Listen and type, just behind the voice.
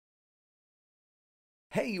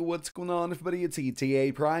Hey, what's going on, everybody? It's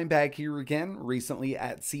ETA Prime back here again. Recently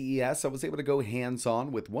at CES, I was able to go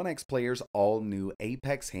hands-on with OneXPlayer's all-new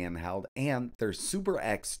Apex handheld and their Super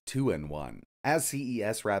X 2-in-1. As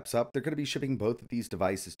CES wraps up, they're going to be shipping both of these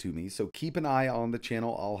devices to me, so keep an eye on the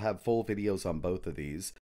channel. I'll have full videos on both of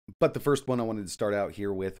these. But the first one I wanted to start out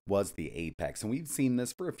here with was the Apex, and we've seen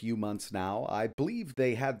this for a few months now. I believe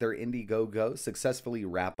they had their Indiegogo successfully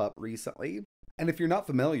wrap up recently. And if you're not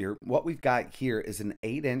familiar, what we've got here is an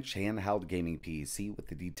 8-inch handheld gaming PC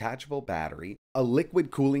with a detachable battery, a liquid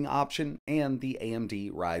cooling option, and the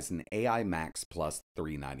AMD Ryzen AI Max Plus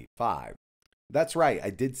 395. That's right, I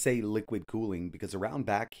did say liquid cooling because around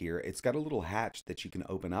back here, it's got a little hatch that you can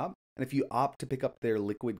open up. And if you opt to pick up their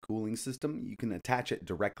liquid cooling system, you can attach it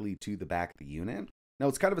directly to the back of the unit. Now,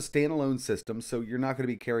 it's kind of a standalone system, so you're not going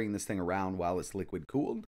to be carrying this thing around while it's liquid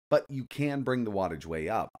cooled. But you can bring the wattage way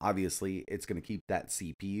up. Obviously, it's going to keep that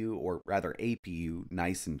CPU, or rather APU,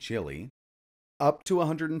 nice and chilly. Up to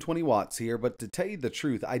 120 watts here, but to tell you the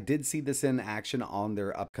truth, I did see this in action on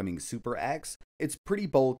their upcoming Super X. It's pretty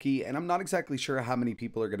bulky, and I'm not exactly sure how many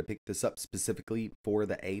people are going to pick this up specifically for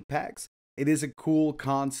the Apex. It is a cool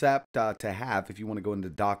concept to have if you want to go into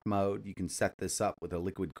dock mode. You can set this up with a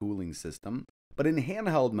liquid cooling system. But in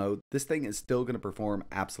handheld mode, this thing is still going to perform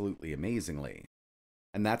absolutely amazingly.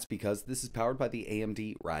 And that's because this is powered by the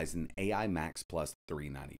AMD Ryzen AI Max Plus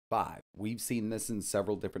 395. We've seen this in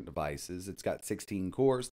several different devices. It's got 16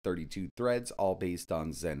 cores, 32 threads, all based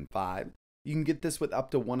on Zen 5. You can get this with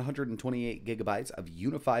up to 128 gigabytes of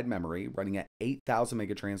unified memory running at 8,000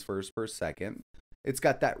 megatransfers per second. It's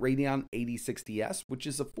got that Radeon 8060S, which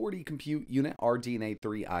is a 40 compute unit RDNA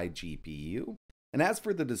 3i GPU. And as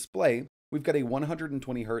for the display, we've got a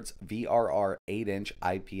 120Hz VRR 8-inch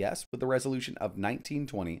IPS with a resolution of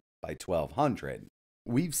 1920 by 1200.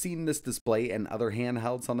 We've seen this display in other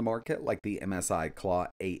handhelds on the market like the MSI Claw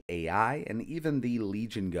 8 AI and even the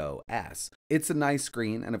Legion Go S. It's a nice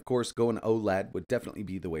screen, and of course going OLED would definitely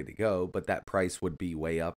be the way to go, but that price would be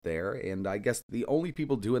way up there, and I guess the only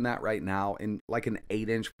people doing that right now in like an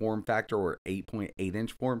 8-inch form factor or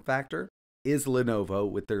 8.8-inch form factor is Lenovo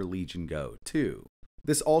with their Legion Go 2.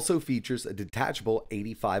 This also features a detachable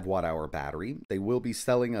 85 watt-hour battery. They will be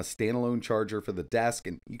selling a standalone charger for the desk,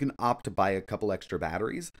 and you can opt to buy a couple extra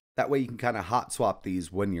batteries. That way you can kind of hot swap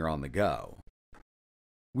these when you're on the go.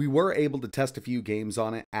 We were able to test a few games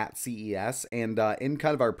on it at CES, and in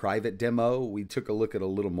kind of our private demo, we took a look at a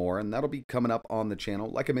little more, and that'll be coming up on the channel.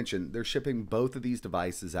 Like I mentioned, they're shipping both of these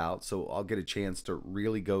devices out, so I'll get a chance to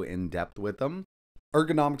really go in depth with them.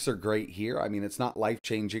 Ergonomics are great here. I mean, it's not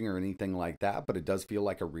life-changing or anything like that, but it does feel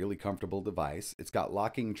like a really comfortable device. It's got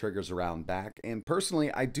locking triggers around back, and personally,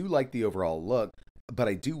 I do like the overall look, but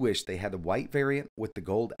I do wish they had a white variant with the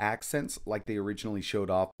gold accents like they originally showed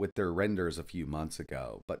off with their renders a few months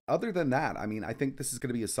ago. But other than that, I mean, I think this is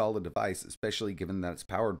going to be a solid device, especially given that it's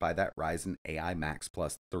powered by that Ryzen AI Max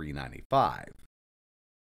Plus 395.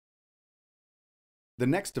 The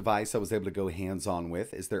next device I was able to go hands-on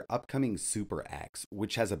with is their upcoming Super X,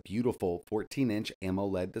 which has a beautiful 14-inch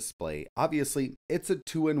AMOLED display. Obviously, it's a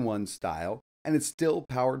 2-in-1 style, and it's still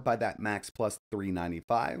powered by that Max Plus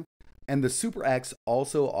 395. And the Super X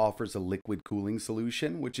also offers a liquid cooling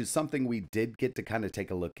solution, which is something we did get to kind of take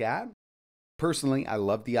a look at. Personally, I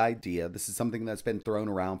love the idea. This is something that's been thrown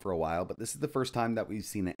around for a while, but this is the first time that we've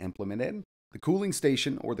seen it implemented. The cooling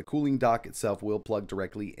station or the cooling dock itself will plug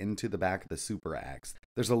directly into the back of the Super X.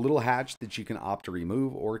 There's a little hatch that you can opt to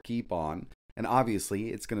remove or keep on, and obviously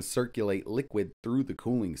it's going to circulate liquid through the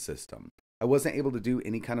cooling system. I wasn't able to do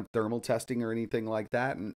any kind of thermal testing or anything like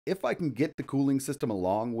that, and if I can get the cooling system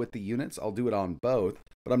along with the units, I'll do it on both,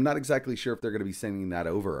 but I'm not exactly sure if they're going to be sending that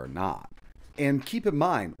over or not. And keep in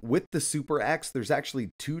mind, with the Super X, there's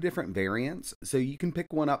actually two different variants, so you can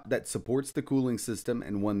pick one up that supports the cooling system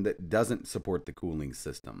and one that doesn't support the cooling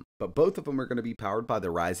system. But both of them are going to be powered by the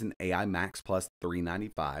Ryzen AI Max Plus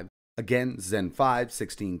 395. Again, Zen 5,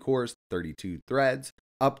 16 cores, 32 threads,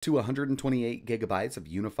 up to 128 gigabytes of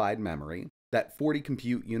unified memory, that 40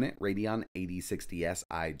 compute unit Radeon 8060S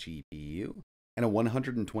iGPU, and a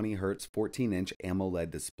 120Hz 14-inch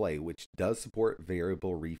AMOLED display, which does support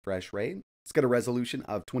variable refresh rate. It's got a resolution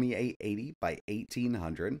of 2880 by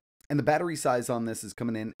 1800, and the battery size on this is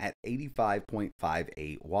coming in at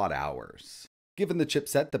 85.58 watt hours. Given the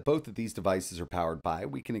chipset that both of these devices are powered by,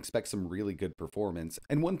 we can expect some really good performance.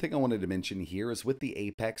 And one thing I wanted to mention here is with the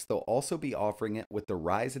Apex, they'll also be offering it with the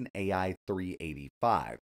Ryzen AI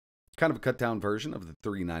 385. kind of a cut down version of the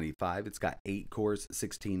 395. It's got 8 cores,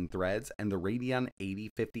 16 threads, and the Radeon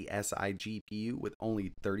 8050 SI GPU with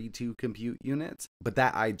only 32 compute units. But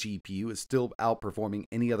that iGPU is still outperforming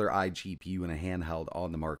any other iGPU in a handheld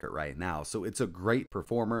on the market right now. So it's a great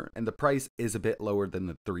performer, and the price is a bit lower than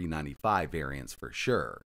the 395 variants for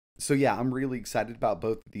sure. So yeah, I'm really excited about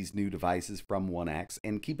both of these new devices from OneX,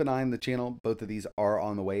 and keep an eye on the channel. Both of these are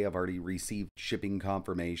on the way. I've already received shipping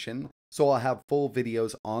confirmation. So I'll have full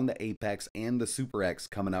videos on the Apex and the Super X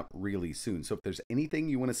coming up really soon. So if there's anything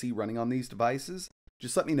you want to see running on these devices,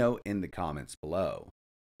 just let me know in the comments below.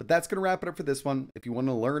 But that's going to wrap it up for this one. If you want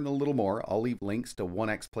to learn a little more, I'll leave links to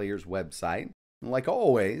OneXPlayer's website. And like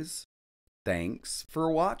always, thanks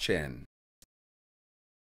for watching.